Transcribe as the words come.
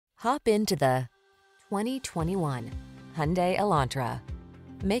Hop into the 2021 Hyundai Elantra.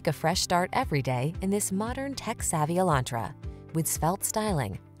 Make a fresh start every day in this modern tech-savvy Elantra. With svelte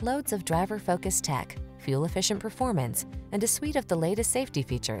styling, loads of driver-focused tech, fuel-efficient performance, and a suite of the latest safety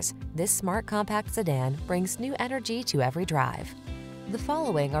features, this smart compact sedan brings new energy to every drive. The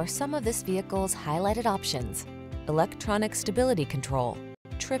following are some of this vehicle's highlighted options: electronic stability control,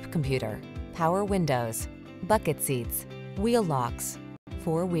 trip computer, power windows, bucket seats, wheel locks,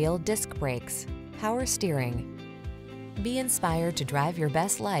 four-wheel disc brakes, power steering. Be inspired to drive your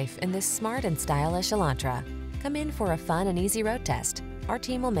best life in this smart and stylish Elantra. Come in for a fun and easy road test. Our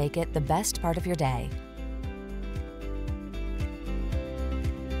team will make it the best part of your day.